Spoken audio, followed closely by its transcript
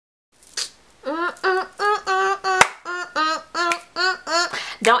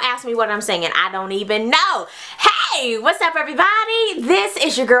Don't ask me what I'm singing. I don't even know. Hey, what's up everybody? This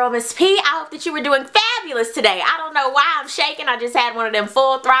is your girl Miss P. I hope that you were doing fabulous today. I don't know why I'm shaking. I just had one of them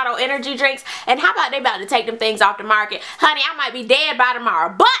full throttle energy drinks. And how about they about to take them things off the market? Honey, I might be dead by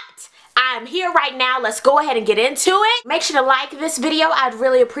tomorrow. But I'm here right now. Let's go ahead and get into it. Make sure to like this video. I'd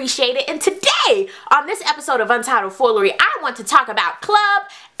really appreciate it. And today, on this episode of Untitled Foolery, I want to talk about club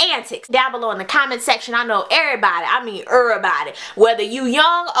antics. Down below in the comment section, I know everybody, I mean everybody, whether you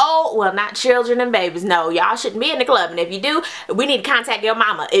young, old, well, not children and babies, no, y'all shouldn't be in the club. And if you do, we need to contact your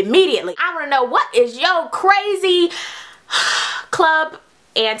mama immediately. I want to know, what is your crazy club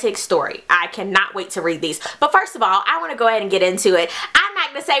antic story? I cannot wait to read these. But first of all, I want to go ahead and get into it. I'm not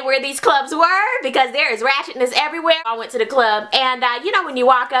going to say where these clubs were because there is ratchetness everywhere. I went to the club and you know when you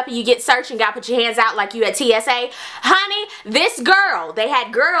walk up and you get searched and got to put your hands out like you at TSA? Honey, this girl, they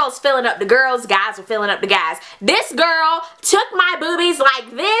had girls filling up the girls, guys were filling up the guys. This girl took my boobies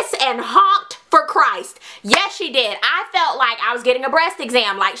like this and honked for Christ. Yes, she did. I felt like I was getting a breast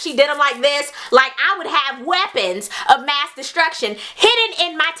exam. Like she did them like this. Like I would have weapons of mass destruction hidden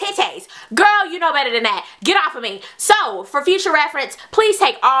in my titties. Girl, you know better than that. Get off of me. So, for future reference, please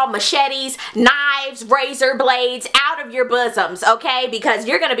take all machetes, knives, razor blades out of your bosoms, okay? Because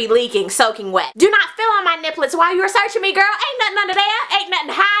you're gonna be leaking, soaking wet. Do not feel on my niplets while you are searching me, girl. Ain't nothing under there. Ain't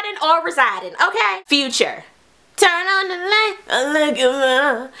nothing hiding or residing, okay? Future. Turn on the light, look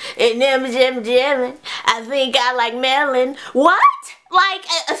at me, and them jamming. I think I like melon. What? Like,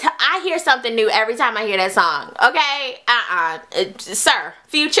 I hear something new every time I hear that song, okay? Sir,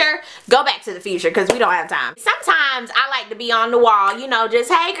 Future, go back to the future because we don't have time. Sometimes I like to be on the wall, you know,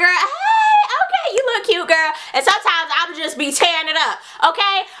 just, hey girl, hey, okay, you look cute, girl. And sometimes I would just be tearing it up,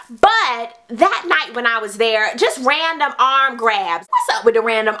 okay? But that night when I was there, just random arm grabs. What's up with the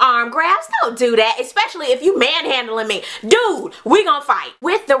random arm grabs? Don't do that, especially if you manhandling me. Dude, we gonna fight.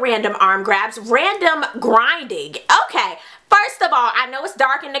 With the random arm grabs, random grinding. Okay. First of all, I know it's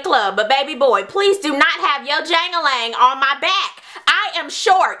dark in the club, but baby boy, please do not have your jangalang on my back. I am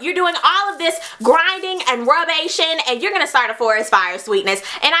short. You're doing all of this grinding and rubbation, and you're gonna start a forest fire, sweetness.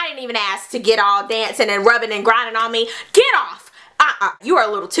 And I didn't even ask to get all dancing and rubbing and grinding on me. Get off. You are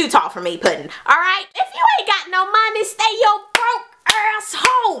a little too tall for me, Puddin'. Alright? If you ain't got no money, stay your broke ass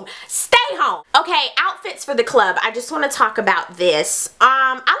home. Stay home. Okay, outfits for the club. I just want to talk about this.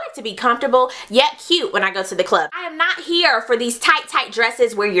 I like to be comfortable yet cute when I go to the club. I am not here for these tight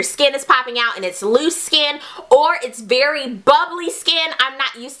dresses where your skin is popping out and it's loose skin or it's very bubbly skin. I'm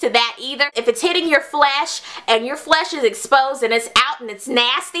not used to that either. If it's hitting your flesh and your flesh is exposed and it's out and it's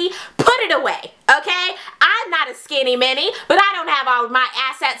nasty, put it away, okay? I'm not a skinny mini, but I don't have all of my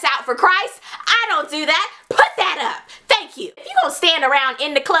assets out for Christ. I don't do that. Put that up. Thank you. If you're gonna stand around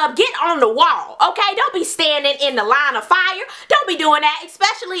in the club, get on the wall, okay? Don't be standing in the line of fire. Don't be doing that,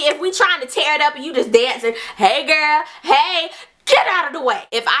 especially if we trying to tear it up and you just dancing. Hey girl, hey, get out of the way.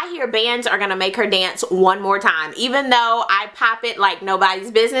 If I hear bands are gonna make her dance one more time, even though I pop it like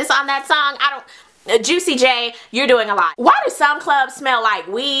nobody's business on that song, I don't... Juicy J, you're doing a lot. Why do some clubs smell like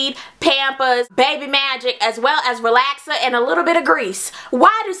weed, Pampers, Baby Magic, as well as relaxer and a little bit of grease?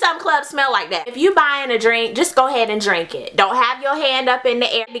 Why do some clubs smell like that? If you buying a drink, just go ahead and drink it. Don't have your hand up in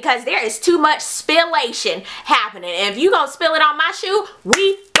the air because there is too much spillation happening. And if you gonna spill it on my shoe,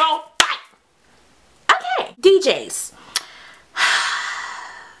 we gon' fight. Okay, DJs.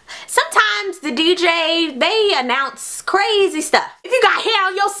 Sometimes the DJ, they announce crazy stuff. If you got hair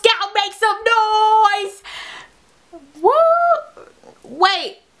on your scalp, make some noise. What?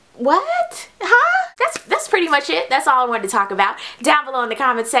 Wait, what? Huh? That's pretty much it. That's all I wanted to talk about. Down below in the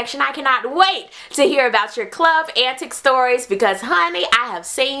comment section, I cannot wait to hear about your club antic stories because, honey, I have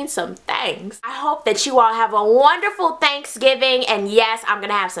seen some things. I hope that you all have a wonderful Thanksgiving, and yes, I'm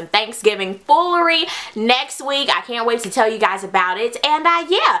gonna have some Thanksgiving foolery next week. I can't wait to tell you guys about it. And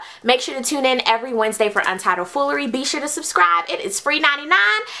yeah, make sure to tune in every Wednesday for Untitled Foolery. Be sure to subscribe. It is free 99,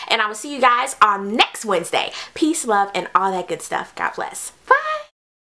 and I will see you guys on next Wednesday. Peace, love, and all that good stuff. God bless. Bye.